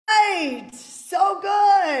right, so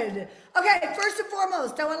good. Okay, first and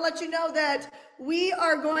foremost, I want to let you know that we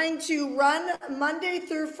are going to run Monday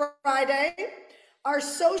through Friday. Our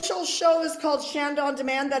social show is called Shanda on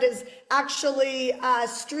Demand. That is actually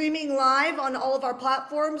streaming live on all of our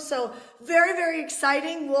platforms. So very, very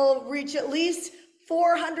exciting. We'll reach at least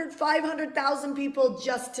 400, 500,000 people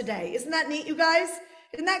just today. Isn't that neat, you guys?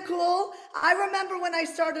 Isn't that cool? I remember when I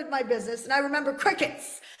started my business, and I remember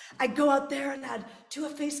crickets. I'd go out there and I'd do a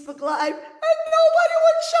Facebook Live and nobody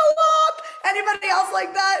would show up. Anybody else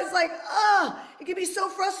like that? It's like, it can be so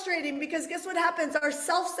frustrating because guess what happens? Our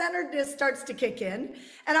self-centeredness starts to kick in,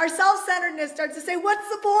 and our self-centeredness starts to say, what's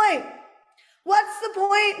the point? What's the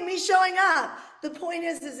point in me showing up? The point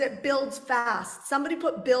is it builds fast. Somebody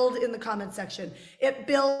put build in the comment section. It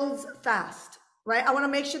builds fast, right? I want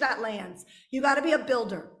to make sure that lands. You got to be a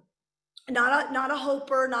builder. Not a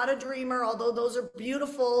hoper, not a dreamer, although those are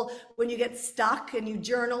beautiful when you get stuck and you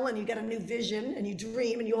journal and you get a new vision and you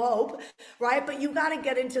dream and you hope, right? But you got to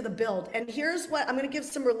get into the build. And here's what I'm going to give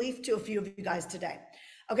some relief to a few of you guys today.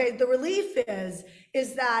 Okay, the relief is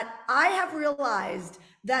that I have realized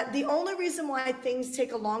that the only reason why things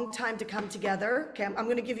take a long time to come together, okay, I'm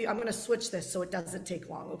going to switch this so it doesn't take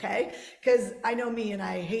long, okay? Because I know me and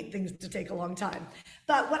I hate things to take a long time.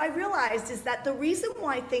 But what I realized is that the reason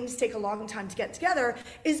why things take a long time to get together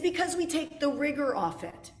is because we take the rigor off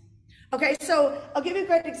it. Okay, so I'll give you a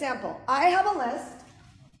great example. I have a list,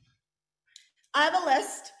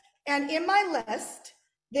 and in my list,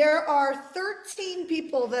 there are 13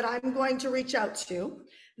 people that I'm going to reach out to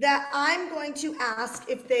that I'm going to ask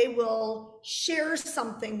if they will share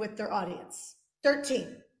something with their audience.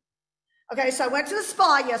 13. Okay, so I went to the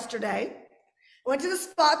spa yesterday. I went to the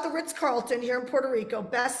spa at the Ritz-Carlton here in Puerto Rico,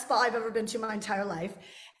 best spa I've ever been to my entire life.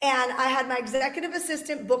 And I had my executive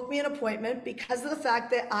assistant book me an appointment because of the fact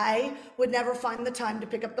that I would never find the time to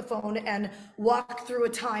pick up the phone and walk through a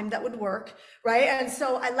time that would work, right? And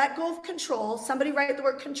so I let go of control. Somebody write the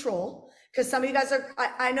word control, because some of you guys are,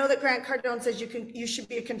 I know that Grant Cardone says you should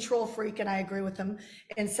be a control freak, and I agree with him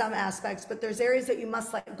in some aspects, but there's areas that you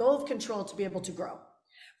must let go of control to be able to grow,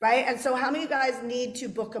 right? And so how many of you guys need to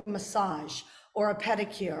book a massage or a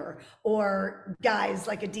pedicure, or guys,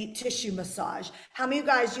 like a deep tissue massage? How many of you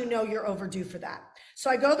guys, you're overdue for that? So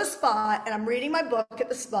I go to the spa and I'm reading my book at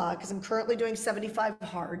the spa because I'm currently doing 75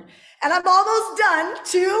 hard, and I'm almost done,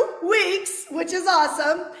 2 weeks, which is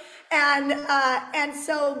awesome. And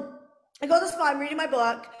so I go to the spa, I'm reading my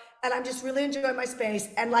book, and I'm just really enjoying my space,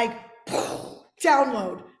 and like,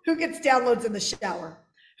 download. Who gets downloads in the shower?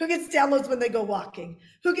 Who gets downloads when they go walking?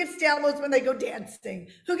 Who gets downloads when they go dancing?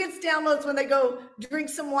 Who gets downloads when they go drink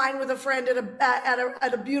some wine with a friend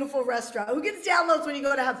at a beautiful restaurant? Who gets downloads when you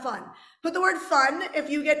go to have fun? Put the word fun if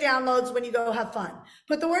you get downloads when you go have fun.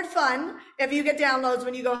 Put the word fun if you get downloads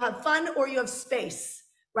when you go have fun or you have space,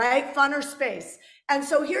 right? Fun or space. And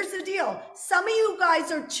so here's the deal. Some of you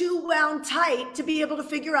guys are too wound tight to be able to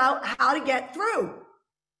figure out how to get through.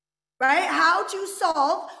 Right? How to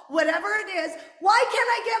solve whatever it is. Why can't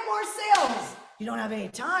I get more sales? You don't have any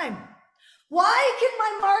time. Why does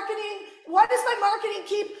my marketing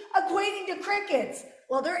keep equating to crickets?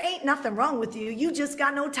 Well, there ain't nothing wrong with you. You just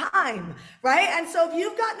got no time, right? And so if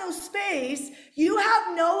you've got no space, you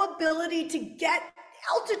have no ability to get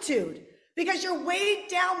altitude because you're weighed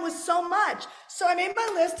down with so much. So I made my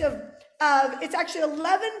list of it's actually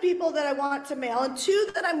 11 people that I want to mail and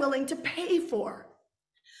 2 that I'm willing to pay for.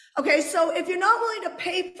 Okay, so if you're not willing to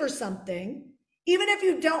pay for something, even if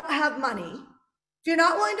you don't have money, if you're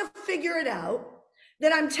not willing to figure it out,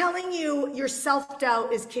 then I'm telling you, your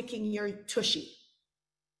self-doubt is kicking your tushy.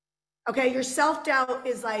 Okay, your self-doubt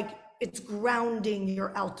is like, it's grounding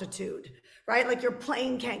your altitude, right? Like your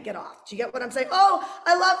plane can't get off. Do you get what I'm saying? Oh,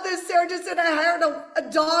 I love this. Sarah just said I hired a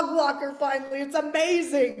dog walker finally. It's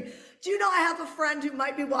amazing. Do you know I have a friend who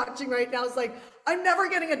might be watching right now? It's like, I'm never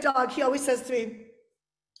getting a dog. He always says to me,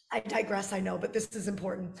 I digress, I know, but this is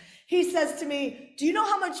important. He says to me, do you know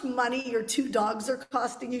how much money your 2 dogs are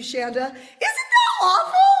costing you, Shanda? Isn't that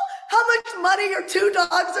awful? How much money your 2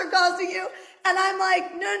 dogs are costing you? And I'm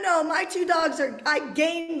like, no, my 2 dogs I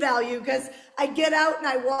gain value because I get out and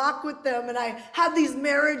I walk with them and I have these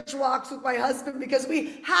marriage walks with my husband because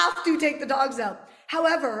we have to take the dogs out.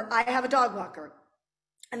 However, I have a dog walker,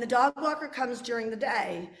 and the dog walker comes during the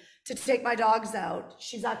day to take my dogs out.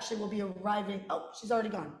 She's actually will be arriving. Oh, she's already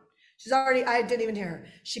gone. I didn't even hear her.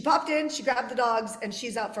 She popped in, she grabbed the dogs, and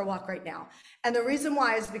she's out for a walk right now. And the reason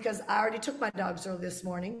why is because I already took my dogs early this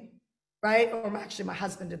morning, right? Or actually my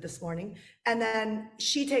husband did this morning. And then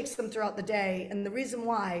she takes them throughout the day. And the reason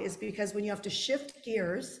why is because when you have to shift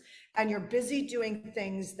gears and you're busy doing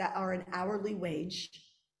things that are an hourly wage,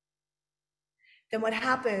 then what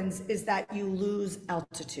happens is that you lose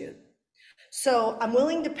altitude. So I'm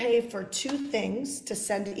willing to pay for two things to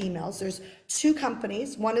send emails. There's two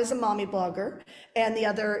companies. One is a mommy blogger and the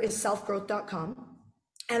other is selfgrowth.com.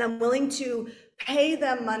 And I'm willing to pay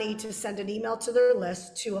them money to send an email to their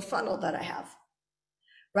list to a funnel that I have,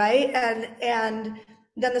 right? And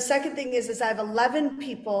then the second thing is I have 11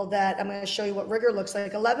 people that I'm going to show you what rigor looks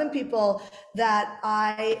like. 11 people that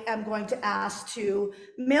I am going to ask to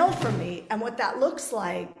mail for me. And what that looks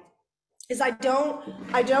like is I don't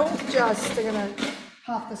just, I'm gonna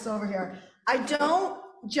pop this over here. I don't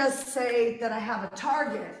just say that I have a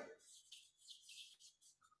target,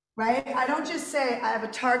 right? I don't just say I have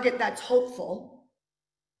a target that's hopeful,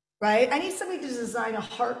 right? I need somebody to design a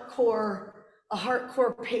hardcore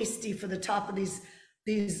pasty for the top of these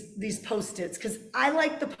Post-its, because I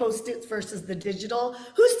like the Post-its versus the digital.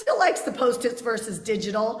 Who still likes the Post-its versus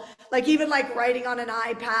digital? Like even like writing on an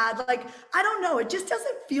iPad, like, I don't know, it just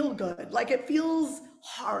doesn't feel good. Like it feels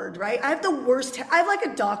hard, right? I have the worst, I have like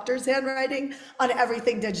a doctor's handwriting on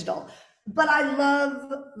everything digital, but I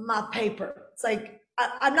love my paper. It's like,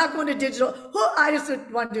 I'm not going to digital. I just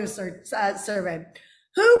want to do a survey.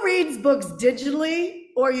 Who reads books digitally,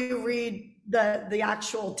 or you read the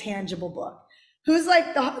actual tangible book? Who's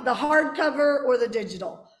like the hardcover or the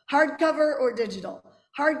digital? Hardcover or digital?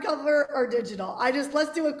 Hardcover or digital?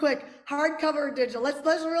 Let's do a quick hardcover or digital.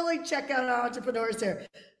 Let's really check out our entrepreneurs here.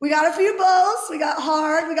 We got a few both. We got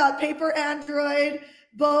hard, we got paper, Android,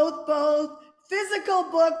 both, physical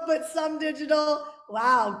book, but some digital.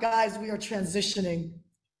 Wow, guys, we are transitioning.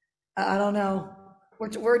 I don't know.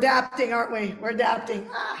 We're adapting, aren't we? We're adapting.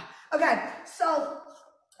 Okay, so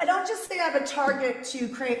I don't just say I have a target to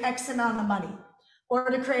create X amount of money or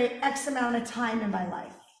to create X amount of time in my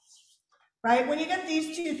life, right? When you get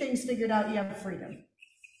these two things figured out, you have freedom.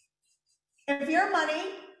 If your money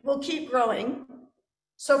will keep growing,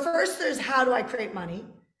 so first there's how do I create money?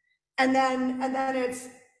 And then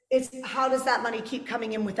it's how does that money keep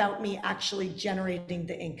coming in without me actually generating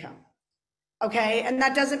the income? Okay, and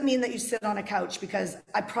that doesn't mean that you sit on a couch, because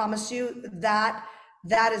I promise you that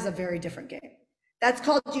is a very different game. That's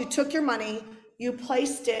called, you took your money, you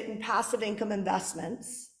placed it in passive income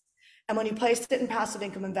investments. And when you placed it in passive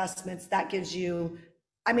income investments, that gives you,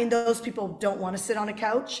 I mean, those people don't want to sit on a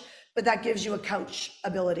couch, but that gives you a couch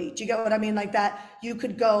ability. Do you get what I mean? Like that, you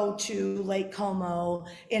could go to Lake Como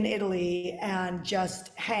in Italy and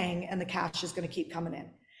just hang, and the cash is going to keep coming in,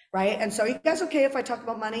 right? And so, are you guys okay if I talk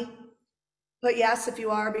about money? But yes, if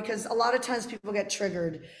you are, because a lot of times people get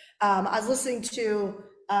triggered. I was listening to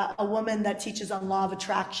a woman that teaches on law of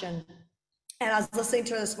attraction, and I was listening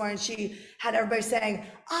to her this morning. She had everybody saying,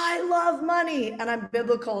 I love money, and I'm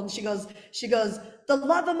biblical. And she goes, the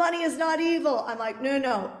love of money is not evil. I'm like,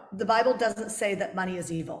 no, the Bible doesn't say that money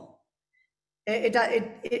is evil. It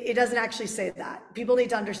doesn't actually say that. People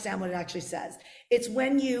need to understand what it actually says. It's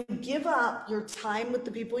when you give up your time with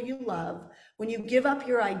the people you love, when you give up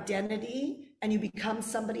your identity and you become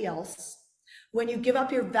somebody else, when you give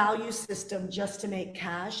up your value system just to make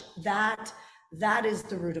cash, that is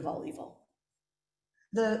the root of all evil.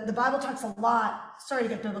 The Bible talks a lot. Sorry to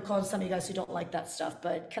get biblical on some of you guys who don't like that stuff,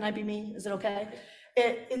 but can I be me? Is it okay?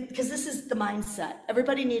 Because this is the mindset.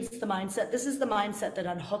 Everybody needs the mindset. This is the mindset that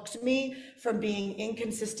unhooked me from being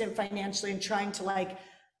inconsistent financially and trying to like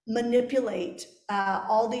manipulate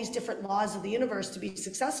all these different laws of the universe to be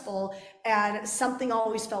successful, and something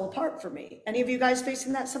always fell apart for me. Any of you guys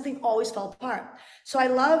facing that? Something always fell apart. So I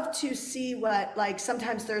love to see what, like,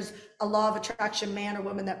 sometimes there's a law of attraction man or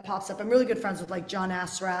woman that pops up. I'm really good friends with like John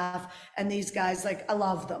Asraf and these guys. Like, I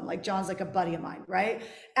love them. Like, John's like a buddy of mine, right?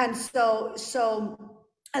 And so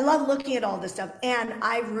I love looking at all this stuff, and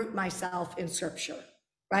I root myself in scripture,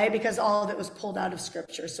 right? Because all of it was pulled out of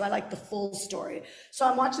scripture. So I like the full story. So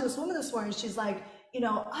I'm watching this woman this morning. She's like,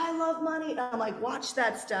 I love money. And I'm like, watch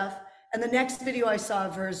that stuff. And the next video I saw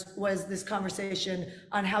of hers was this conversation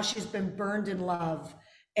on how she's been burned in love,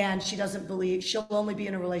 and she doesn't believe she'll only be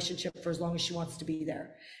in a relationship for as long as she wants to be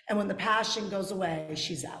there. And when the passion goes away,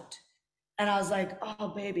 she's out. And I was like, oh,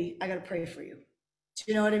 baby, I got to pray for you. Do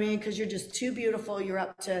you know what I mean? Because you're just too beautiful. You're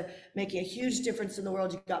up to making a huge difference in the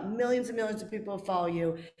world. You've got millions and millions of people who follow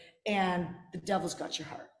you, and the devil's got your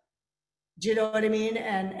heart. Do you know what I mean?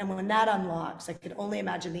 And when that unlocks, I can only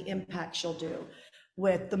imagine the impact she'll do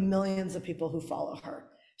with the millions of people who follow her.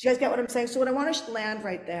 Do you guys get what I'm saying? So what I want to land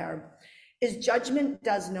right there is judgment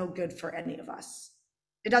does no good for any of us.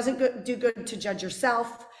 It doesn't do good to judge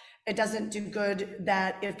yourself. It doesn't do good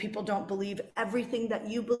that if people don't believe everything that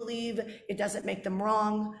you believe, it doesn't make them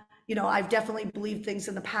wrong. you know, I've definitely believed things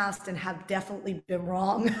in the past and have definitely been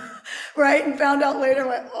wrong, right? And found out later,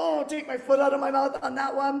 like, oh, take my foot out of my mouth on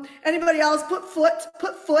that one. Anybody else put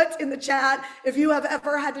foot in the chat if you have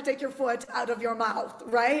ever had to take your foot out of your mouth,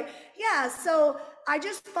 right? Yeah, so I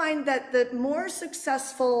just find that the more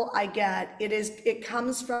successful I get, it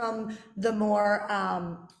comes from the more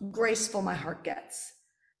graceful my heart gets,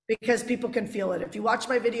 because people can feel it. If you watch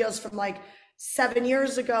my videos from like 7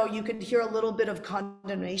 years ago, you could hear a little bit of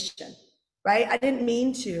condemnation, right? I didn't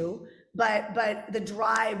mean to, but the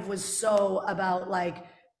drive was so about like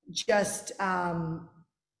just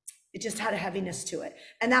it just had a heaviness to it,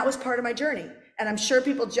 and that was part of my journey. And I'm sure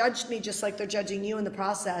people judged me just like they're judging you in the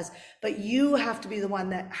process, but you have to be the one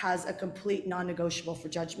that has a complete non-negotiable for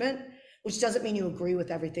judgment, which doesn't mean you agree with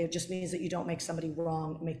everything. It just means that you don't make somebody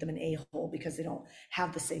wrong and make them an a-hole because they don't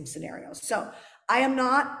have the same scenarios. So I am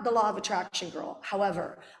not the law of attraction girl.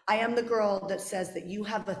 However, I am the girl that says that you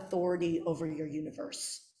have authority over your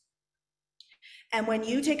universe. And when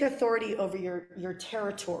you take authority over your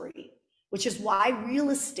territory, which is why real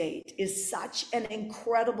estate is such an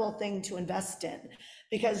incredible thing to invest in,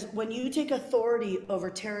 because when you take authority over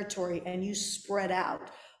territory and you spread out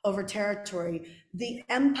over territory, the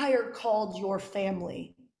empire called your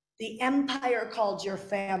family,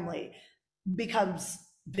 becomes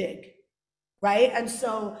big, right? And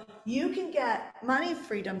so you can get money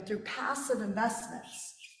freedom through passive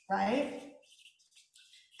investments, right?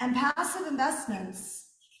 And passive investments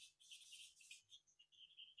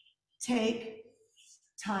take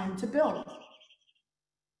time to build.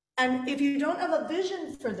 And if you don't have a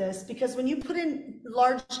vision for this, because when you put in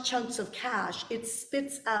large chunks of cash, it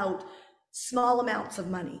spits out small amounts of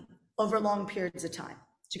money over long periods of time.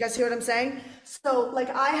 Do you guys hear what I'm saying? So like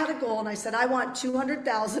I had a goal and I said, I want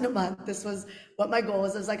 200,000 a month. This was what my goal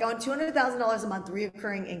was. I was like, I want $200,000 a month,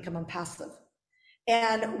 reoccurring income on passive.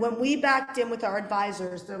 And when we backed in with our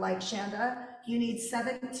advisors, they're like, Shanda, you need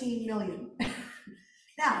 17 million.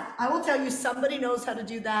 Now, I will tell you, somebody knows how to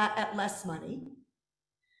do that at less money,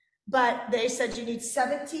 but they said you need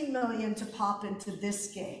 17 million to pop into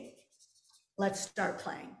this game. Let's start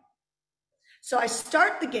playing. So I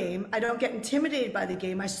start the game. I don't get intimidated by the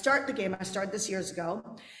game. I start the game. I started this years ago.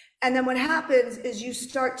 And then what happens is you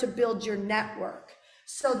start to build your network.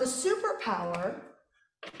 So the superpower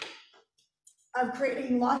of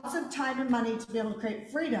creating lots of time and money to be able to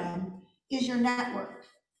create freedom is your network.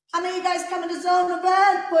 How many of you guys coming to Zone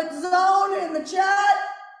event? Put Zone in the chat.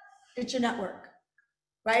 It's your network,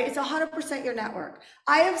 right? It's 100% your network.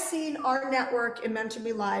 I have seen our network in Mentor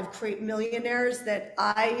Me Live create millionaires that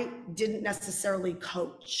I didn't necessarily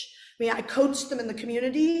coach. I mean, I coached them in the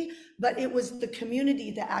community, but it was the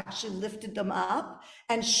community that actually lifted them up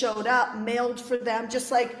and showed up, mailed for them,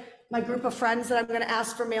 just like my group of friends that I'm going to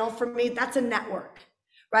ask for mail from me. That's a network.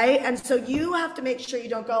 Right? And so you have to make sure you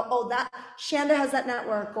don't go, oh, that Shanda has that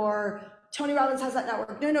network or Tony Robbins has that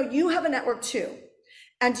network. No, you have a network too.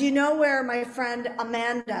 And do you know where my friend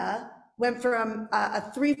Amanda went from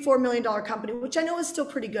a $3-4 million company, which I know is still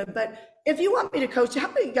pretty good, but if you want me to coach you, how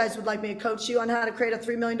many of you guys would like me to coach you on how to create a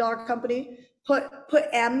 $3 million company? Put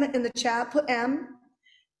M in the chat, put M.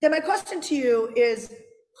 Then my question to you is,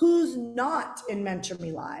 who's not in Mentor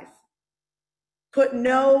Me Live? Put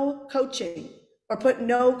no coaching. Or put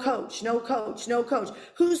no coach, no coach, no coach.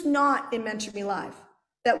 Who's not in Mentor Me Live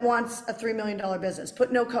that wants a $3 million business?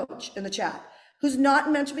 Put no coach in the chat. Who's not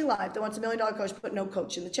in Mentor Me Live that wants $1 million coach? Put no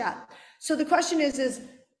coach in the chat. So the question is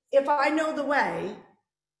if I know the way,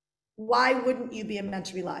 why wouldn't you be in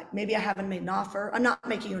Mentor Me Live? Maybe I haven't made an offer. I'm not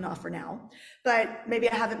making you an offer now, but maybe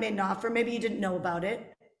I haven't made an offer. Maybe you didn't know about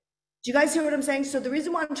it. Do you guys hear what I'm saying? So the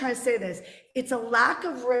reason why I'm trying to say this, it's a lack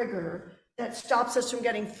of rigor that stops us from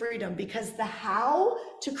getting freedom, because the how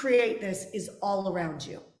to create this is all around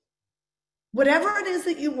you. Whatever it is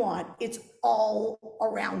that you want, it's all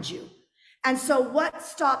around you. And so what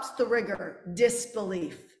stops the rigor?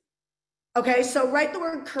 Disbelief. Okay, so write the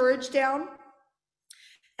word courage down.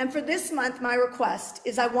 And for this month, my request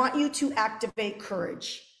is I want you to activate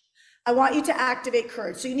courage. I want you to activate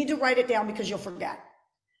courage. So you need to write it down because you'll forget.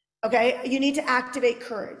 Okay, you need to activate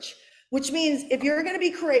courage. Which means if you're going to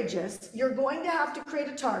be courageous, you're going to have to create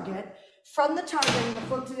a target. From the target, I'm going to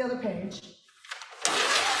flip to the other page.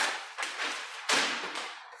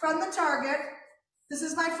 From the target, this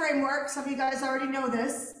is my framework. Some of you guys already know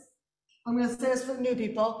this. I'm going to say this for the new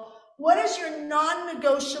people. What is your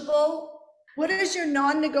non-negotiable? What is your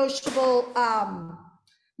non-negotiable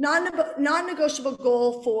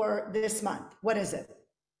goal for this month? What is it?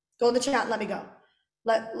 Go in the chat and let me go.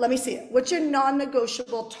 Let me see it. What's your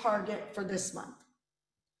non-negotiable target for this month?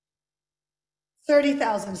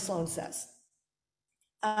 30,000, Sloan says.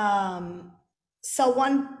 Sell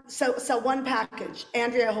one package.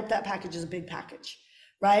 Andrea, I hope that package is a big package,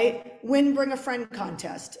 right? Win, bring a friend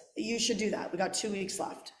contest. You should do that. We got 2 weeks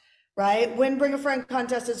left, right? Win, bring a friend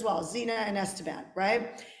contest as well. Zena and Esteban,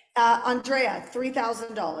 right? Andrea,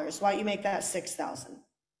 $3,000. Why don't you make that 6,000?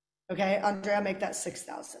 Okay, Andrea, make that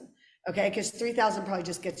 6,000. Okay, because 3,000 probably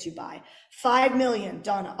just gets you by. 5 million,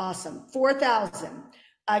 Donna, awesome. 4,000.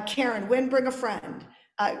 Karen, win, bring a friend.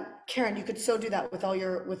 Karen, you could so do that with all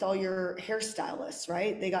your hairstylists,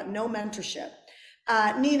 right? They got no mentorship.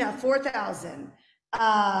 Nina, 4,000.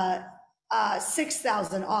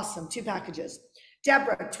 6,000, awesome, 2 packages.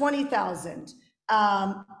 Deborah, 20,000.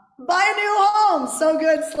 Buy a new home, so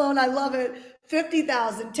good, Sloan, I love it.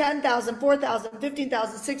 50,000, 10,000, 4,000,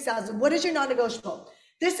 15,000, 6,000. What is your non-negotiable?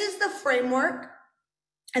 This is the framework,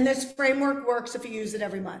 and this framework works if you use it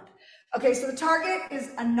every month. Okay, so the target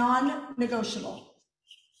is a non-negotiable.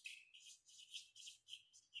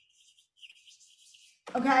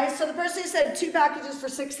 Okay, so the person who said 2 packages for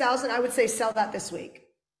 6,000, I would say sell that this week.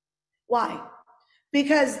 Why?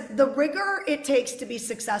 Because the rigor it takes to be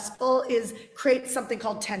successful is create something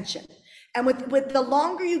called tension. And with the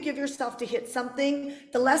longer you give yourself to hit something,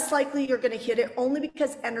 the less likely you're going to hit it, only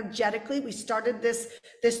because energetically, we started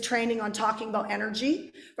this training on talking about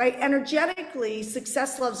energy, right? Energetically,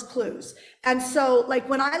 success loves clues. And so like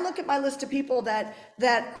when I look at my list of people that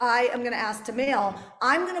I am going to ask to mail,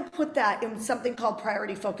 I'm going to put that in something called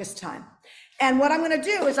priority focus time. And what I'm going to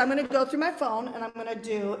do is I'm going to go through my phone and I'm going to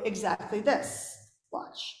do exactly this.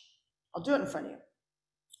 Watch. I'll do it in front of you.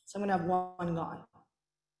 So I'm going to have one gone.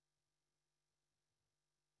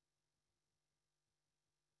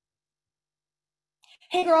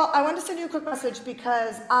 Hey girl, I want to send you a quick message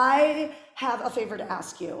because I have a favor to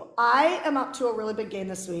ask you. I am up to a really big game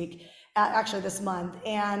this week, actually this month,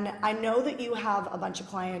 and I know that you have a bunch of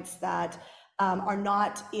clients that are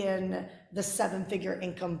not in the 7-figure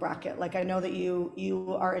income bracket. Like I know that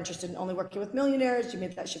you are interested in only working with millionaires, you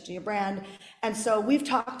made that shift in your brand. And so we've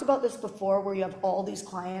talked about this before where you have all these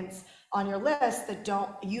clients on your list that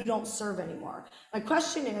you don't serve anymore. My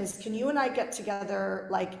question is, can you and I get together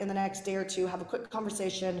like in the next day or two, have a quick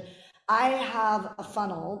conversation? I have a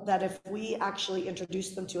funnel that if we actually introduce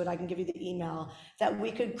them to it, I can give you the email, that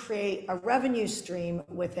we could create a revenue stream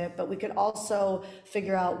with it, but we could also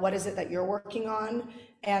figure out what is it that you're working on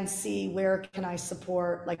and see where can I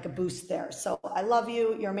support like a boost there. So I love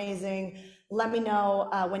you, you're amazing. Let me know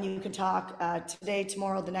when you can talk today,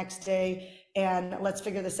 tomorrow, the next day, and let's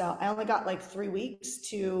figure this out. I only got like 3 weeks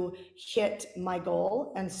to hit my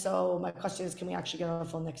goal. And so my question is, can we actually get on the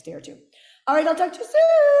phone next day or two? All right, I'll talk to you soon.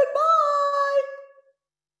 Bye.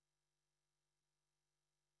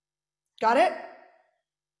 Got it?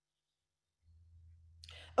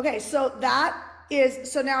 Okay, so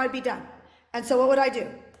so now I'd be done. And so what would I do?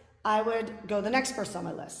 I would go the next person on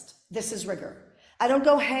my list. This is rigor. I don't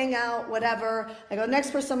go hang out, whatever. I go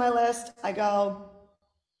next person on my list. I go,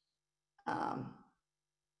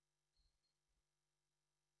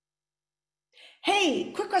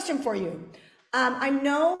 hey, quick question for you. I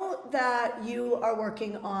know that you are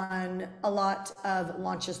working on a lot of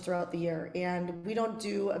launches throughout the year, and we don't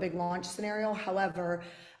do a big launch scenario. However,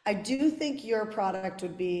 I do think your product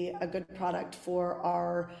would be a good product for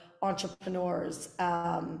our entrepreneurs.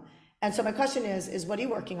 And so my question is what are you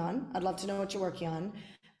working on? I'd love to know what you're working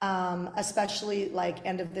on, especially like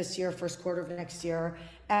end of this year, first quarter of next year,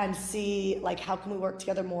 and see like how can we work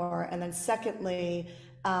together more. And then secondly,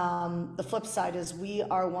 the flip side is we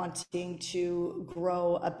are wanting to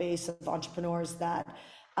grow a base of entrepreneurs that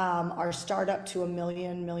are startup to $1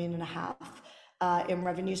 million, $1.5 million in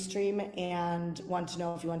revenue stream, and want to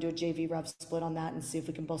know if you want to do a JV rev split on that and see if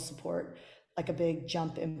we can both support like a big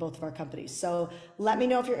jump in both of our companies. So let me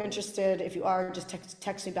know if you're interested. If you are, just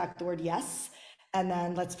text me back the word yes, and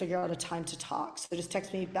then let's figure out a time to talk. So just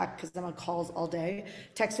text me back because I'm on calls all day.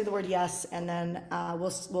 Text me the word yes, and then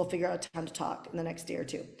we'll figure out a time to talk in the next day or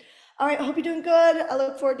two. All right, I hope you're doing good. I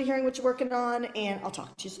look forward to hearing what you're working on, and I'll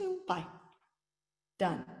talk to you soon. Bye.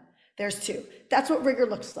 Done. There's 2. That's what rigor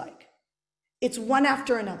looks like. It's one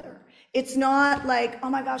after another. It's not like, oh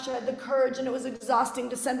my gosh, I had the courage and it was exhausting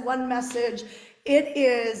to send one message. It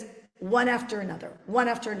is one after another, one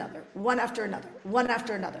after another, one after another, one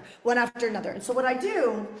after another, one after another. And so what I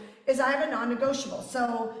do is I have a non-negotiable.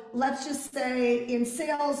 So let's just say in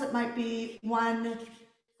sales, it might be one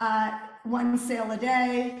sale a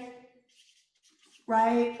day,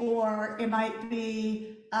 right? Or it might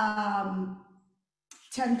be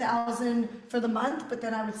 10,000 for the month, but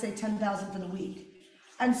then I would say 10,000 for the week.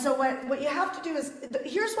 And so what you have to do is,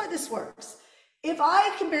 here's why this works. If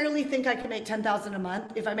I can barely think I can make 10,000 a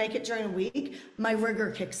month, if I make it during a week, my rigor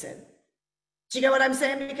kicks in. Do you get what I'm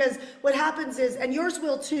saying? Because what happens is, and yours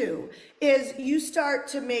will too, is you start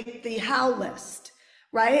to make the how list,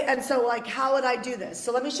 right? And so like, how would I do this?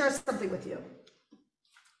 So let me share something with you.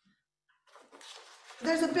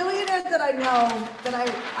 There's a billionaire that I know that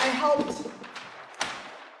I helped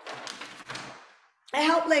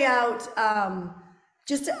lay out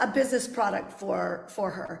just a business product for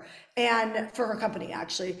her and for her company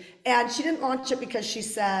actually. And she didn't launch it because she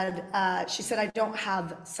said I don't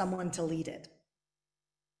have someone to lead it.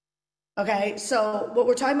 Okay, so what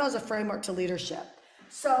we're talking about is a framework to leadership.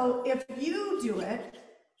 So if you do it,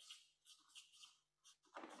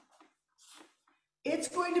 it's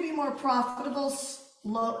going to be more profitable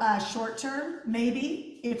short term,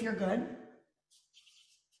 maybe, if you're good.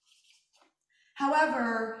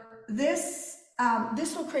 However, this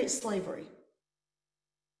will create slavery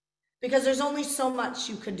because there's only so much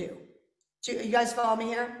you can do. Do you guys follow me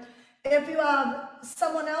here? If you have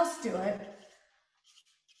someone else do it,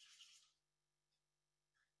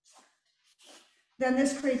 then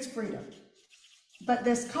this creates freedom, but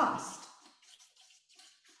this cost.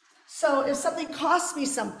 So if something costs me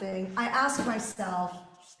something, I ask myself,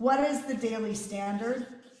 what is the daily standard?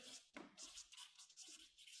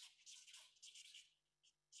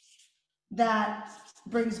 That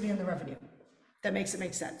brings me in the revenue, that makes it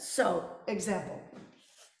make sense. So example,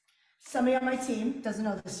 somebody on my team doesn't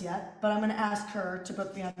know this yet, but I'm going to ask her to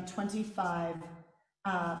book me on 25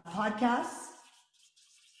 podcasts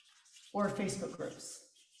or Facebook groups.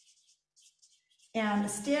 And the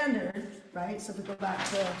standard, right? So if we go back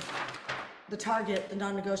to the target, the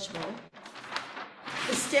non-negotiable,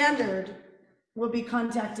 the standard will be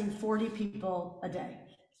contacting 40 people a day.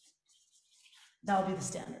 That will be the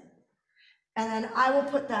standard. And then I will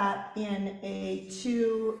put that in a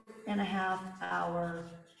 2.5 hour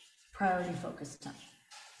priority focus time.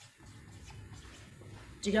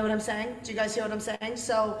 Do you get what I'm saying? Do you guys hear what I'm saying?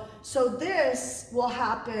 So this will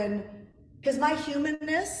happen because my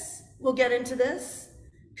humanness will get into this.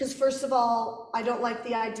 Because first of all, I don't like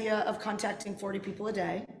the idea of contacting 40 people a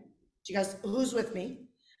day. Do you guys, who's with me,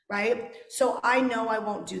 right? So I know I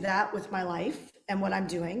won't do that with my life and what I'm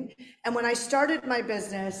doing. And when I started my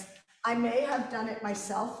business, I may have done it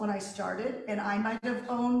myself when I started, and I might have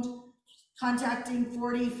owned contacting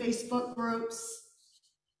 40 Facebook groups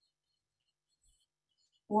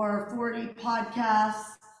or 40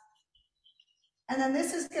 podcasts. And then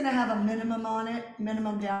this is going to have a minimum on it,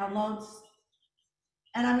 minimum downloads.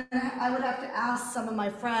 And I would have to ask some of my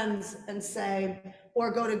friends and say,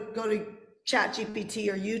 or go to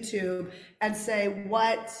ChatGPT or YouTube and say,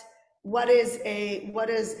 what is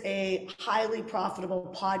a highly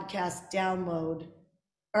profitable podcast download,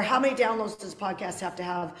 or how many downloads does podcast have to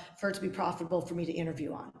have for it to be profitable for me to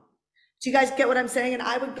interview on? Do you guys get what I'm saying? And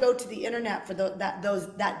I would go to the internet for that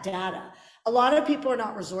data. A lot of people are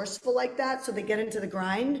not resourceful like that, so they get into the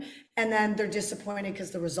grind and then they're disappointed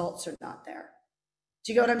because the results are not there.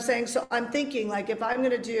 Do you get what I'm saying? So I'm thinking, like, if I'm going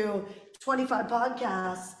to do 25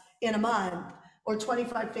 podcasts in a month or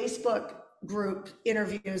 25 Facebook group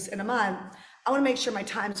interviews in a month, I want to make sure my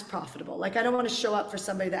time's profitable. Like, I don't want to show up for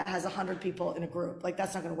somebody that has 100 people in a group. Like,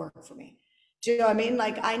 that's not going to work for me. Do you know what I mean?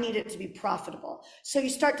 Like, I need it to be profitable. So you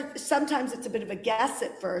start to, sometimes it's a bit of a guess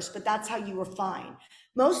at first, but that's how you refine.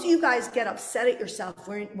 Most of you guys get upset at yourself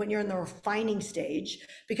when you're in the refining stage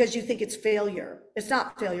because you think it's failure. It's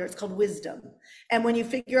not failure, it's called wisdom. And when you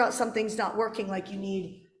figure out something's not working, like you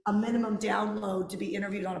need a minimum download to be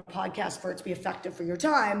interviewed on a podcast for it to be effective for your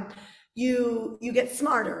time, you get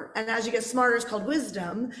smarter. And as you get smarter, it's called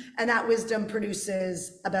wisdom. And that wisdom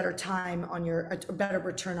produces a better time on a better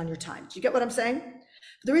return on your time. Do you get what I'm saying?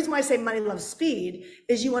 The reason why I say money loves speed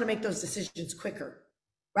is you want to make those decisions quicker,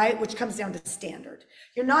 right? Which comes down to standard.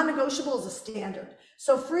 Your non-negotiable is a standard.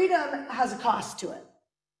 So freedom has a cost to it.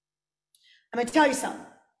 I'm going to tell you something.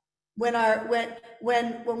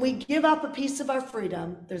 When we give up a piece of our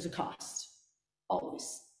freedom, there's a cost,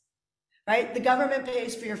 always, right? The government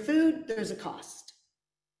pays for your food, there's a cost,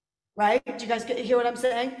 right? Do you guys hear what I'm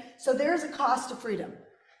saying? So there's a cost to freedom.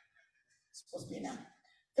 It's supposed to be now.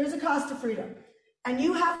 There's a cost to freedom. And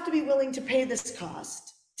you have to be willing to pay this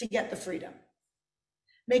cost to get the freedom.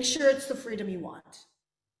 Make sure it's the freedom you want.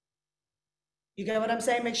 You get what I'm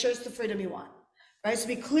saying? Make sure it's the freedom you want, right? So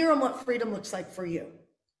be clear on what freedom looks like for you.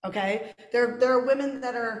 Okay, there are women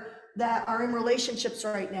that are in relationships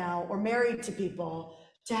right now or married to people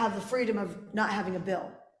to have the freedom of not having a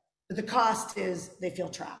bill, but the cost is they feel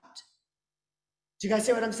trapped. Do you guys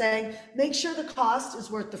see what I'm saying? Make sure the cost is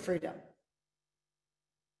worth the freedom.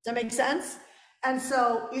 Does that make sense? And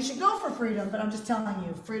so you should go for freedom, but I'm just telling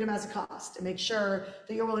you, freedom has a cost, and make sure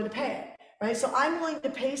that you're willing to pay it, right? So I'm willing to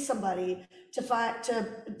pay somebody to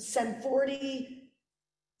send 40,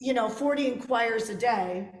 40 inquiries a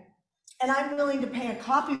day, and I'm willing to pay a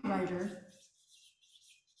copywriter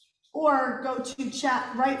or go to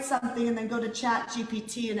chat, write something and then go to Chat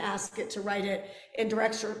GPT and ask it to write it in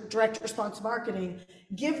direct response marketing.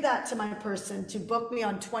 Give that to my person to book me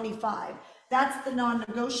on 25. That's the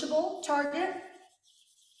non-negotiable target.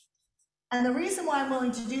 And the reason why I'm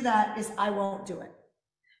willing to do that is I won't do it.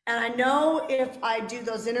 And I know if I do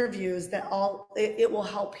those interviews that it will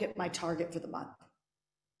help hit my target for the month.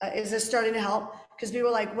 Is this starting to help? Because people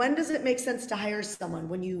are like, when does it make sense to hire someone?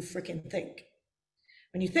 When you freaking think.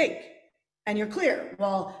 When you think and you're clear,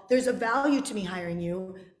 well, there's a value to me hiring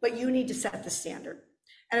you, but you need to set the standard.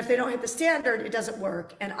 And if they don't hit the standard, it doesn't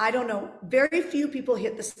work. And I don't know, very few people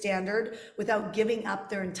hit the standard without giving up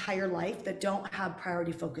their entire life that don't have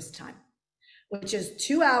priority focused time, which is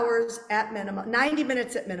 2 hours at minimum, 90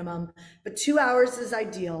 minutes at minimum, but 2 hours is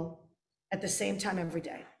ideal at the same time every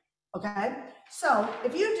day. Okay. So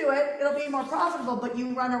if you do it, it'll be more profitable, but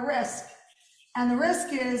you run a risk. And the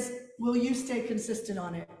risk is, will you stay consistent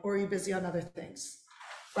on it, or are you busy on other things,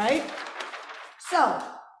 right? So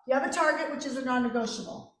you have a target, which is a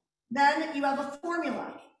non-negotiable. Then you have a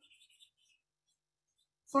formula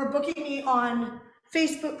for booking me on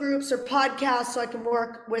Facebook groups or podcasts so I can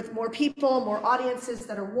work with more people, more audiences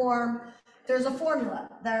that are warm. There's a formula.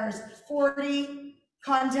 There's 40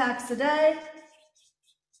 contacts a day,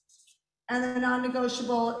 and the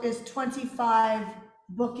non-negotiable is 25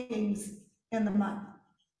 bookings in the month.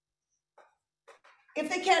 If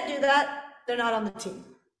they can't do that, they're not on the team,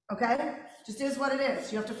 okay? Just is what it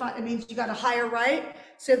is. You have to find, it means you got to hire right,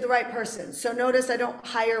 so you have the right person. So notice I don't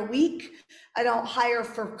hire weak. I don't hire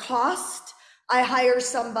for cost. I hire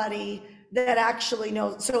somebody that actually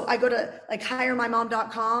knows. So I go to like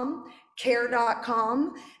hiremymom.com,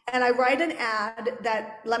 care.com, and I write an ad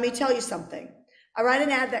that, let me tell you something. I write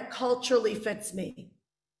an ad that culturally fits me.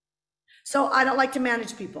 So I don't like to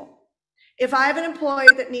manage people. If I have an employee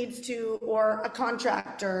that needs to, or a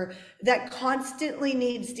contractor that constantly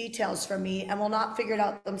needs details from me and will not figure it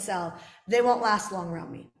out themselves, they won't last long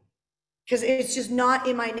around me, because it's just not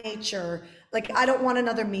in my nature. Like, I don't want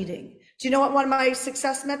another meeting. Do you know what one of my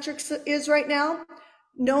success metrics is right now?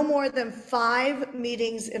 No more than 5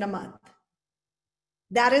 meetings in a month.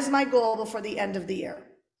 That is my goal before the end of the year.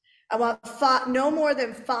 I want no more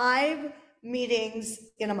than 5 meetings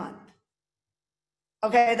in a month.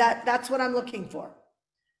 Okay, that's what I'm looking for.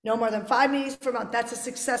 No more than 5 meetings per month. That's a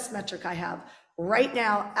success metric I have. Right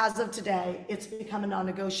now, as of today, it's become a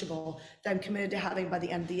non-negotiable that I'm committed to having by the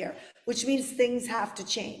end of the year, which means things have to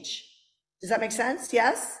change. Does that make sense?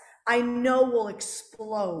 Yes? I know we'll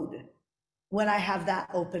explode when I have that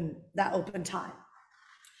open time.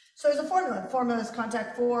 So there's a formula. The formula is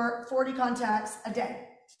contact 40 contacts a day.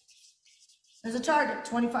 There's a target,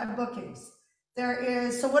 25 bookings.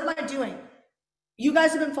 So what am I doing? You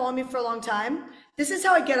guys have been following me for a long time. This is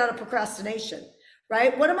how I get out of procrastination,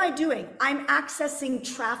 right? What am I doing? I'm accessing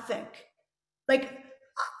traffic. Like,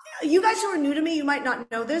 you guys who are new to me, you might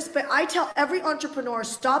not know this, but I tell every entrepreneur,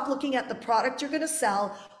 stop looking at the product you're going to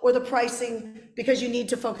sell or the pricing, because you need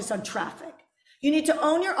to focus on traffic. You need to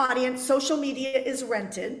own your audience. Social media is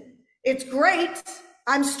rented. It's great.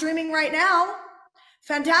 I'm streaming right now.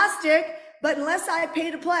 Fantastic. But unless I pay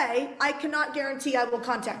to play, I cannot guarantee I will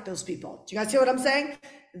contact those people. Do you guys hear what I'm saying?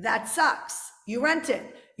 That sucks. You rent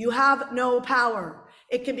it. You have no power.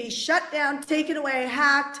 It can be shut down, taken away,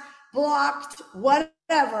 hacked, blocked,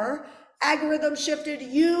 whatever, algorithm shifted.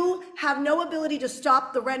 You have no ability to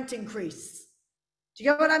stop the rent increase. Do you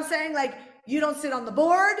get what I'm saying? Like, you don't sit on the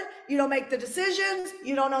board. You don't make the decisions.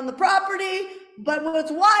 You don't own the property. But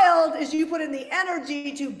what's wild is you put in the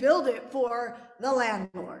energy to build it for the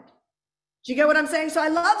landlord. Do you get what I'm saying? So I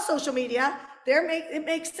love social media. It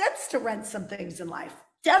makes sense to rent some things in life.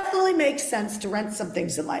 Definitely makes sense to rent some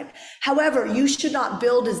things in life. However, you should not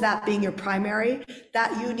build as that being your primary,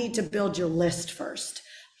 that you need to build your list first.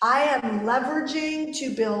 I am leveraging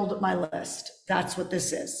to build my list. That's what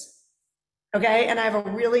this is. Okay. And I have a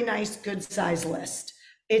really nice, good size list.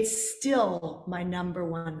 It's still my number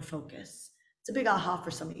one focus. It's a big aha for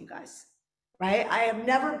some of you guys, right? I have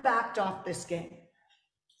never backed off this game.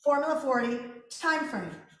 Formula 40, time frame.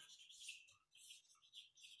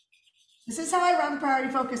 This is how I run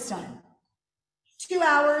priority focus time. 2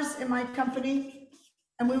 hours in my company,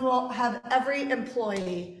 and we will have every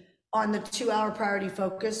employee on the 2-hour priority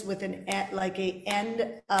focus with an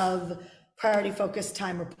end of priority focus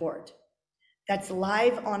time report. That's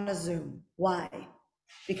live on a Zoom. Why?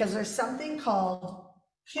 because there's something called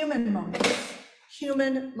human moments.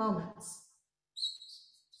 Human moments.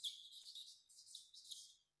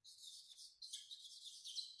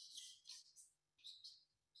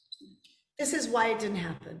 This is why it didn't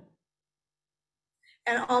happen.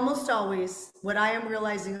 And almost always, what I am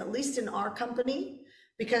realizing, at least in our company,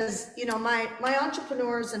 because my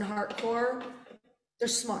entrepreneurs in hardcore, they're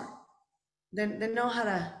smart. They know how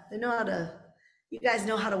to. You guys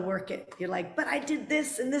know how to work it. You're like, but I did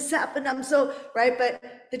this and this happened. I'm so right.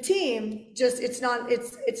 But the team just, it's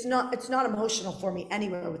not emotional for me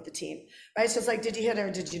anywhere with the team, right? So it's like, did you hit it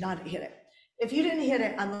or did you not hit it? If you didn't hit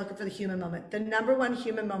it, I'm looking for the human moment. The number one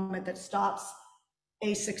human moment that stops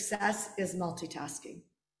a success is multitasking.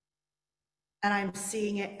 And I'm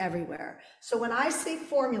seeing it everywhere. So when I say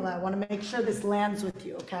formula, I want to make sure this lands with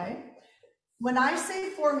you, okay? When I say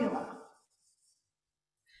formula,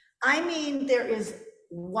 I mean there is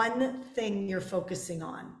one thing you're focusing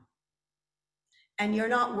on, and you're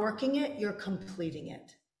not working it, you're completing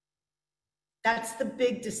it. That's the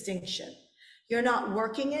big distinction. You're not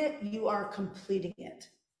working it, you are completing it.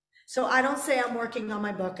 So I don't say I'm working on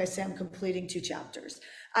my book, I say I'm completing 2 chapters.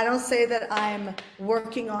 I don't say that I'm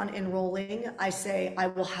working on enrolling, I say I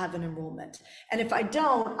will have an enrollment. And if I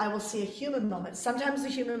don't, I will see a human moment. Sometimes the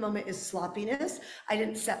human moment is sloppiness. I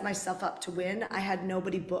didn't set myself up to win. I had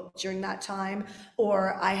nobody booked during that time,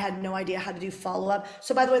 or I had no idea how to do follow-up.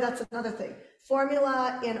 So by the way, that's another thing.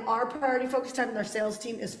 Formula in our priority focus time with our sales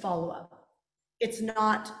team is follow-up. It's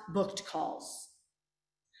not booked calls.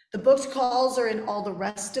 The booked calls are in all the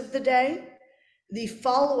rest of the day. The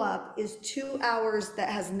follow-up is 2 hours that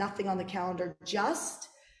has nothing on the calendar, just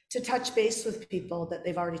to touch base with people that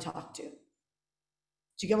they've already talked to. Do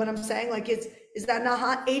you get what I'm saying? Like, is that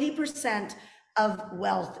not 80% of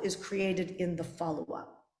wealth is created in the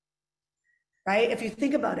follow-up, right? If you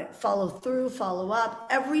think about it, follow through, follow up,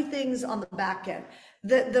 everything's on the back end.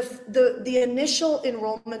 The initial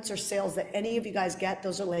enrollments or sales that any of you guys get,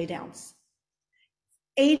 those are laydowns.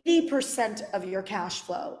 80% of your cash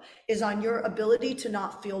flow is on your ability to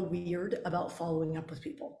not feel weird about following up with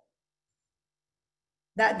people.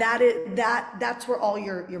 That's where all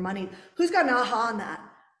your money. Who's got an aha on that?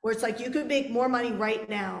 Where it's like you could make more money right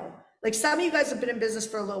now. Like some of you guys have been in business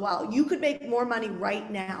for a little while. You could make more money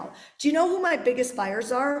right now. Do you know who my biggest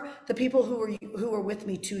buyers are? The people who were with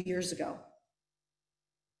me 2 years ago.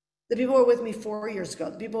 The people who were with me 4 years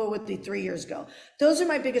ago. The people who were with me 3 years ago. Those are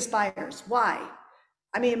my biggest buyers. Why?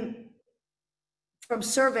 I mean, from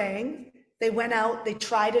surveying, they went out, they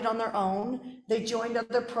tried it on their own, they joined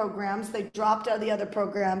other programs, they dropped out of the other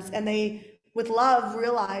programs, and they, with love,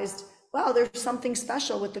 realized, wow, there's something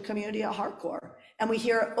special with the community at Hardcore. And we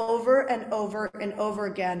hear over and over and over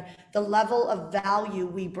again, the level of value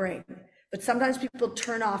we bring. But sometimes people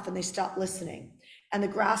turn off and they stop listening, and the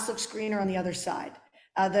grass looks greener on the other side.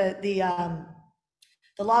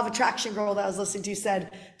 The law of attraction girl that I was listening to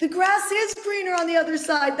said, the grass is greener on the other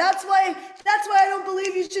side. That's why I don't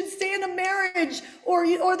believe you should stay in a marriage or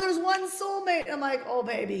there's one soulmate. I'm like, oh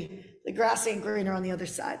baby, the grass ain't greener on the other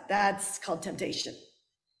side. That's called temptation.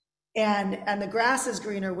 And the grass is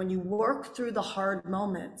greener when you work through the hard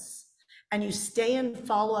moments and you stay in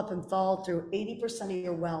follow up and follow through. 80% of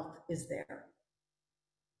your wealth is there.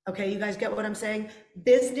 Okay, you guys get what I'm saying?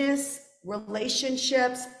 Business,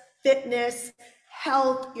 relationships, fitness,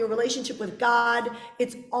 health, your relationship with God,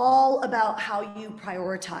 it's all about how you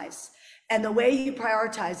prioritize. And the way you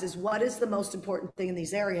prioritize is what is the most important thing in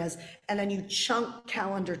these areas, and then you chunk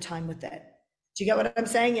calendar time with it. Do you get what I'm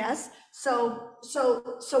saying? Yes. So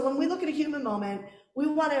when we look at a human moment, we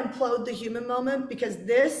want to implode the human moment, because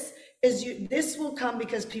this will come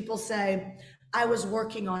because people say, I was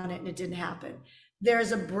working on it and it didn't happen.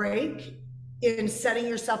 There's a break in setting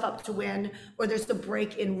yourself up to win, or there's the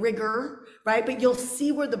break in rigor, right? But you'll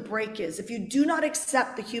see where the break is. If you do not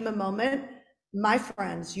accept the human moment, my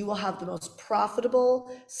friends, you will have the most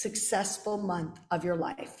profitable, successful month of your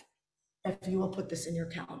life if you will put this in your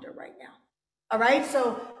calendar right now. All right,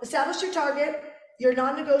 so establish your target. Your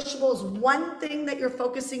non-negotiable is one thing that you're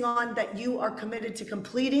focusing on that you are committed to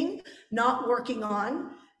completing, not working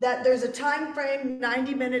on. That there's a time frame,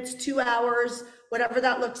 90 minutes, 2 hours, whatever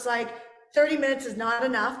that looks like. 30 minutes is not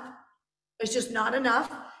enough. It's just not enough.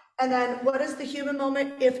 And then what is the human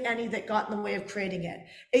moment, if any, that got in the way of creating it?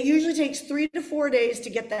 It usually takes 3 to 4 days to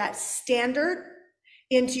get that standard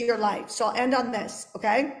into your life. So I'll end on this,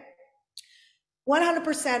 okay?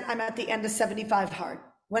 100%, I'm at the end of 75 hard.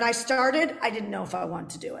 When I started, I didn't know if I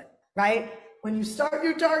wanted to do it, right? when you start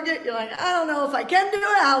your target, you're like, I don't know if I can do it.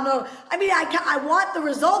 I don't know. I mean, I want the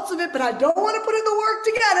results of it, but I don't want to put in the work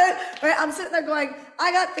to get it, right? I'm sitting there going,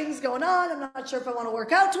 I got things going on. I'm not sure if I want to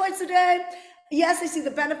work out twice a day. Yes, I see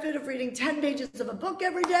the benefit of reading 10 pages of a book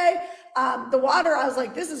every day. The water, I was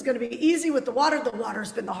like, this is going to be easy with the water. The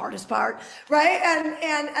water's been the hardest part, right?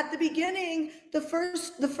 And at the beginning, the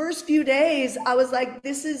first few days, I was like,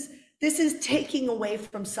 this is taking away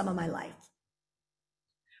from some of my life,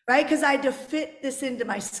 right? Because I had to fit this into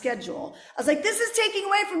my schedule. I was like, this is taking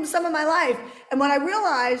away from some of my life. And what I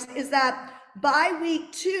realized is that by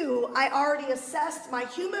week 2, I already assessed my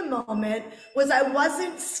human moment was I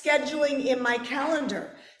wasn't scheduling in my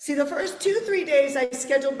calendar. See, the first 2-3 days, I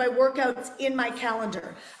scheduled my workouts in my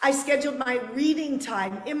calendar. I scheduled my reading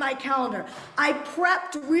time in my calendar. I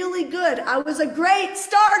prepped really good. I was a great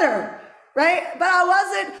starter, right? But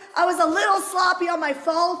I was a little sloppy on my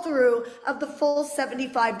fall through of the full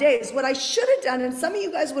 75 days. What I should have done, and some of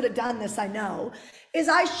you guys would have done this, I know, is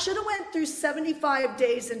I should have went through 75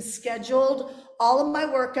 days and scheduled all of my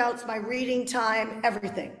workouts, my reading time,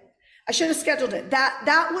 everything. I should have scheduled it.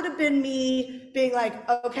 That would have been me being like,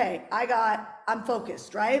 okay, I'm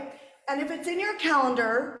focused, right? And if it's in your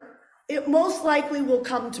calendar, it most likely will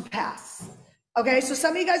come to pass. Okay, so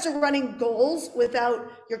some of you guys are running goals without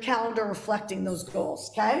your calendar reflecting those goals,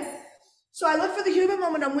 okay? So I looked for the human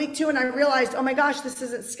moment on week 2 and I realized, oh my gosh, this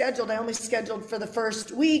isn't scheduled. I only scheduled for the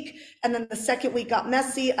first week. And then the second week got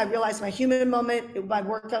messy. I realized my human moment, my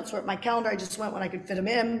workouts were at my calendar. I just went when I could fit them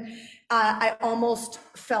in. I almost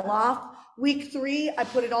fell off. Week 3, I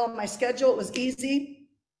put it all on my schedule. It was easy.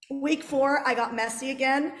 Week 4, I got messy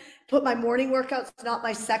again, put my morning workouts, not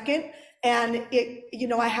my second. And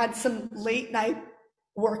I had some late night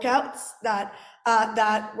workouts that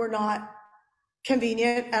were not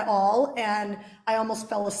convenient at all. And I almost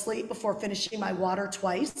fell asleep before finishing my water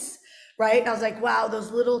twice, right? And I was like, wow,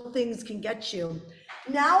 those little things can get you.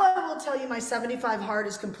 Now I will tell you my 75 hard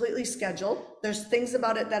is completely scheduled. There's things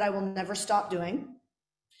about it that I will never stop doing,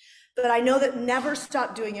 but I know that never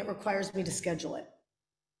stop doing it requires me to schedule it.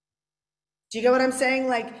 Do you get what I'm saying?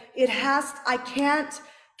 Like I can't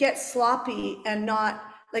get sloppy and not,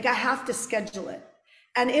 like I have to schedule it.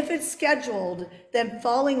 And if it's scheduled, then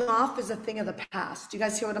falling off is a thing of the past. Do you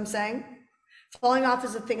guys hear what I'm saying? Falling off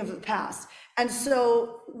is a thing of the past. And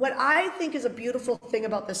so what I think is a beautiful thing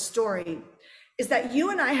about this story is that you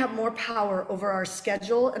and I have more power over our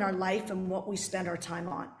schedule and our life and what we spend our time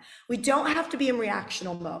on. We don't have to be in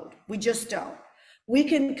reactional mode. We just don't. We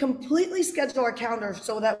can completely schedule our calendar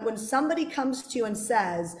so that when somebody comes to you and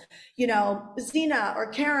says, Zena or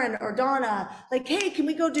Karen or Donna, like, hey, can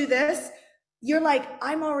we go do this? You're like,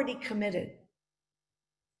 I'm already committed.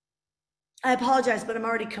 I apologize, but I'm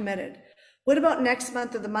already committed. What about next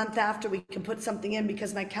month or the month after? We can put something in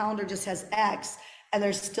because my calendar just has X and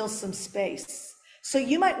there's still some space. So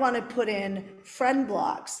you might want to put in friend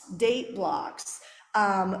blocks, date blocks,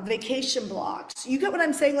 vacation blocks. You get what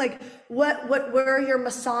I'm saying? Like where are your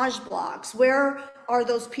massage blocks? Where are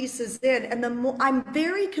those pieces in? And I'm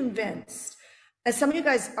very convinced, and some of you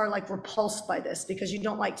guys are like repulsed by this because you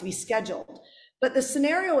don't like to be scheduled. But the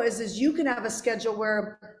scenario is you can have a schedule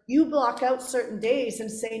where you block out certain days and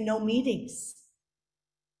say no meetings,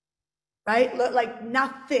 right? Like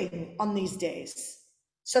nothing on these days.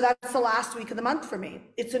 So that's the last week of the month for me.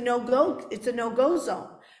 It's a no-go zone,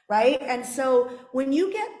 right? And so when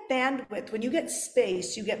you get bandwidth, when you get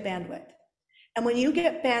space, you get bandwidth. And when you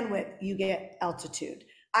get bandwidth, you get altitude.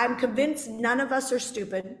 I'm convinced none of us are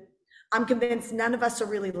stupid. I'm convinced none of us are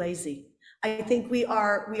really lazy. I think we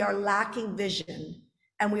are lacking vision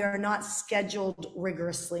and we are not scheduled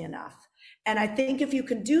rigorously enough. And I think if you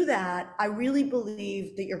can do that, I really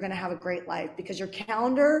believe that you're going to have a great life because your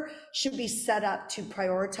calendar should be set up to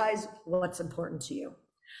prioritize what's important to you.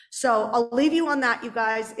 So I'll leave you on that, you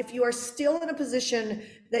guys. If you are still in a position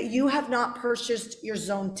that you have not purchased your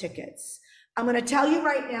zone tickets, I'm going to tell you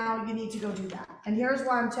right now, you need to go do that. And here's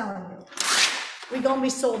why I'm telling you. We're going to be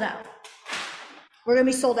sold out. We're going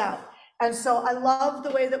to be sold out. And so I love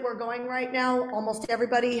the way that we're going right now. Almost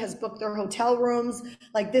everybody has booked their hotel rooms.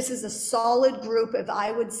 Like this is a solid group of,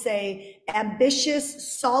 I would say,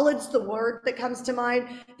 ambitious. Solid's the word that comes to mind.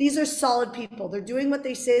 These are solid people. They're doing what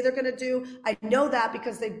they say they're going to do. I know that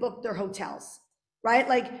because they booked their hotels, right?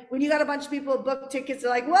 Like when you got a bunch of people who book tickets,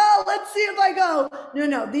 they're like, well, let's see if I go.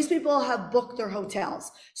 No, these people have booked their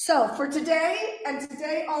hotels. So for today and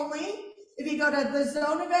today only, if you go to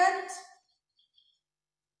thezoneevent.com.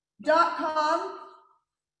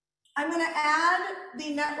 I'm going to add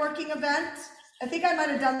the networking event. I think I might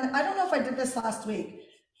have done, I don't know if I did this last week,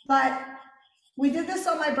 but we did this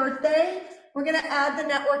on my birthday. we're going to add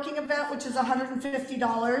the networking event, which is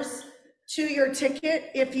 $150 to your ticket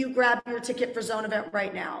if you grab your ticket for Zone Event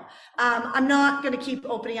right now. I'm not going to keep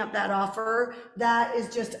opening up that offer. That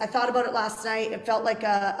is just, I thought about it last night. It felt like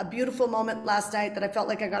a beautiful moment last night that I felt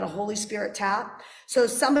like I got a Holy Spirit tap. So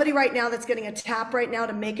somebody right now that's getting a tap right now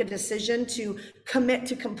to make a decision to commit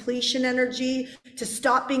to completion energy, to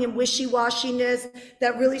stop being in wishy-washiness,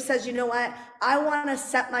 that really says, you know what, I want to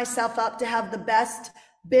set myself up to have the best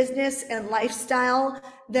business and lifestyle,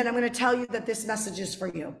 then I'm going to tell you that this message is for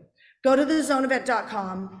you. Go to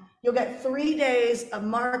thezoneevent.com. You'll get 3 days of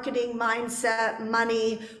marketing, mindset,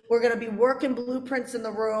 money. We're going to be working blueprints in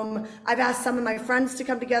the room. I've asked some of my friends to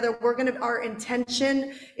come together. Our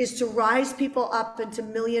intention is to rise people up into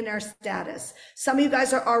millionaire status. Some of you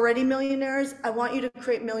guys are already millionaires. I want you to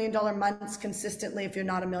create $1 million months consistently if you're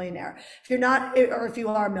not a millionaire. If you're not, or if you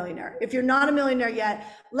are a millionaire. If you're not a millionaire yet,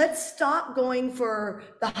 let's stop going for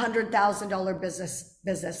the $100,000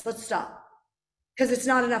 business. Let's stop. Because it's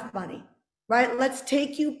not enough money, right? Let's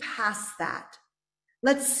take you past that.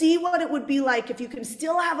 Let's see what it would be like if you can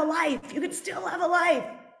still have a life. You can still have a life.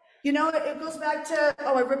 You know, it goes back to,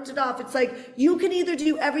 oh, I ripped it off. It's like, you can either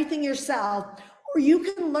do everything yourself, or you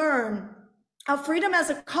can learn how freedom has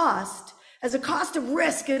a cost of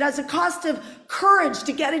risk. It has a cost of courage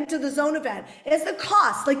to get into the Zone Event. It has a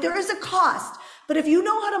cost, like there is a cost. But if you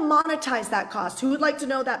know how to monetize that cost, who would like to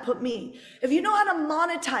know that? Put me. If you know how to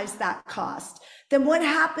monetize that cost, then what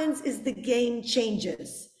happens is the game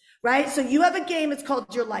changes, right? So you have a game, it's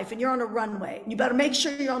called your life, and you're on a runway. You better make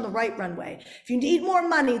sure you're on the right runway. If you need more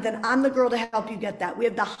money, then I'm the girl to help you get that. We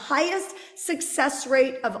have the highest success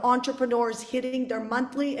rate of entrepreneurs hitting their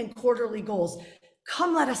monthly and quarterly goals.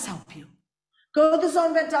 Come, let us help you. Go to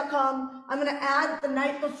thezoneevent.com. I'm going to add the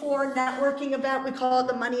night before networking event. We call it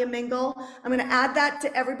the Money and Mingle. I'm going to add that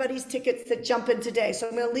to everybody's tickets that jump in today. So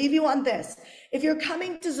I'm going to leave you on this. If you're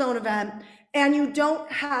coming to Zone Event and you don't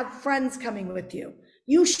have friends coming with you,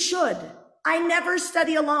 you should. I never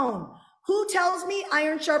study alone. Who tells me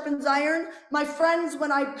iron sharpens iron? My friends,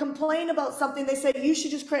 when I complain about something, they say, you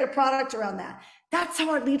should just create a product around that. That's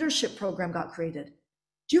how our leadership program got created.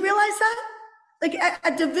 Do you realize that? Like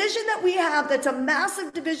a division that we have, that's a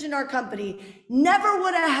massive division in our company, never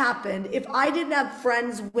would have happened if I didn't have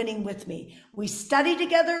friends winning with me. We study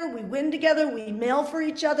together, we win together, we mail for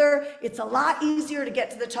each other. It's a lot easier to get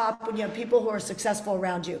to the top when you have people who are successful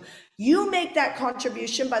around you. You make that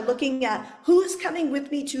contribution by looking at who's coming with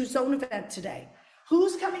me to Zone Event today.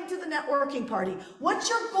 Who's coming to the networking party? What's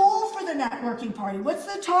your goal for the networking party?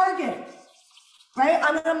 What's the target? Right?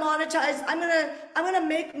 I'm going to monetize. I'm going to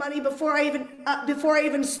make money before I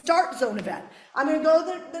even start Zone Event. I'm going to go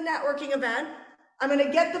to the networking event. I'm going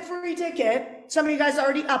to get the free ticket. Some of you guys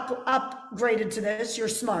already upgraded to this. You're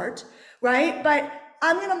smart, right? But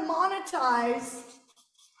I'm going to monetize.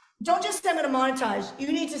 Don't just say I'm going to monetize.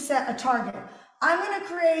 You need to set a target. I'm going to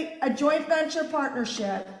create a joint venture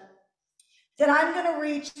partnership that I'm going to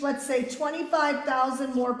reach, let's say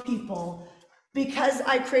 25,000 more people, because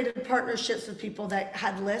I created partnerships with people that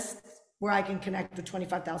had lists where I can connect with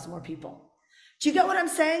 25,000 more people. Do you get what I'm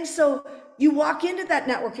saying? So you walk into that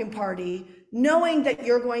networking party knowing that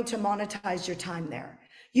you're going to monetize your time there.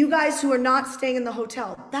 You guys who are not staying in the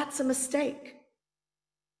hotel, that's a mistake.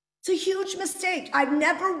 It's a huge mistake. I've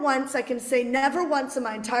never once, I can say never once in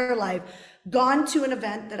my entire life, gone to an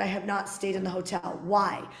event that I have not stayed in the hotel.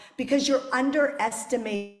 Why? Because you're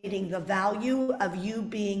underestimating the value of you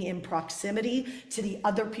being in proximity to the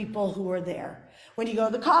other people who are there. When you go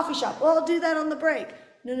to the coffee shop, well, I'll do that on the break.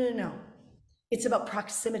 No. It's about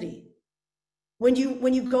proximity. When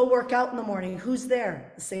you go work out in the morning, who's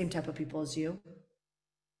there? The same type of people as you.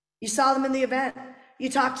 You saw them in the event. You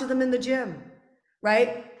talked to them in the gym,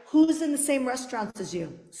 right? Who's in the same restaurants as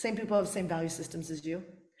you? Same people have the same value systems as you.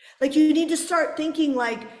 Like, you need to start thinking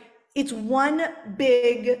like it's one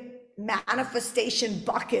big manifestation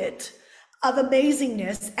bucket of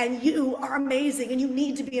amazingness, and you are amazing and you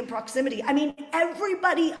need to be in proximity. I mean,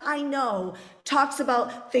 everybody I know talks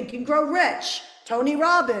about Think and Grow Rich, Tony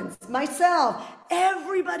Robbins, myself,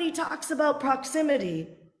 everybody talks about proximity.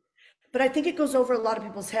 But I think it goes over a lot of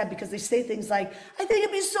people's head because they say things like, I think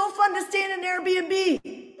it'd be so fun to stay in an Airbnb.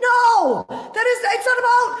 No, it's not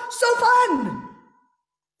about so fun.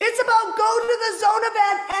 It's about go to the Zone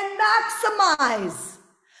Event and maximize.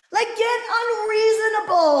 Like, get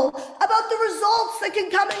unreasonable about the results that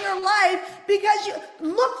can come in your life, because you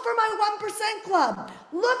look for my 1% club.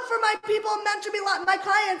 Look for my people who mentor me. My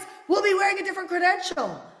clients will be wearing a different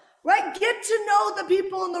credential, right? Get to know the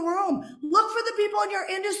people in the room. Look for the people in your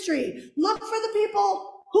industry. Look for the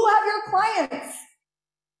people who have your clients.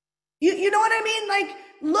 You know what I mean? Like,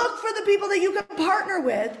 look for the people that you can partner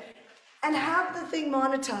with and have the thing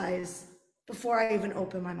monetize before I even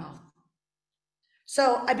open my mouth.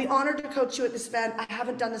 So I'd be honored to coach you at this event. I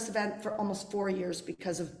haven't done this event for almost 4 years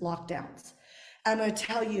because of lockdowns. I'm going to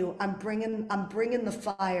tell you, I'm bringing the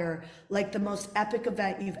fire like the most epic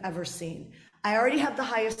event you've ever seen. I already have the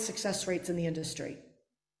highest success rates in the industry.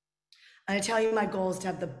 And I tell you, my goal is to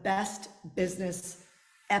have the best business,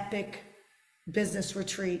 epic business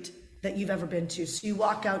retreat that you've ever been to. So you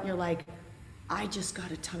walk out and you're like, I just got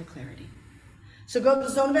a ton of clarity. So go to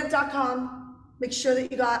zoneevent.com. Make sure that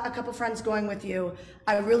you got a couple friends going with you.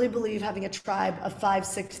 I really believe having a tribe of 5,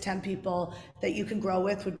 6, 10 people that you can grow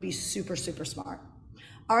with would be super, super smart.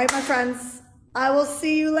 All right, my friends, I will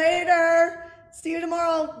see you later. See you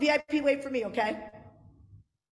tomorrow. VIP, wait for me, okay?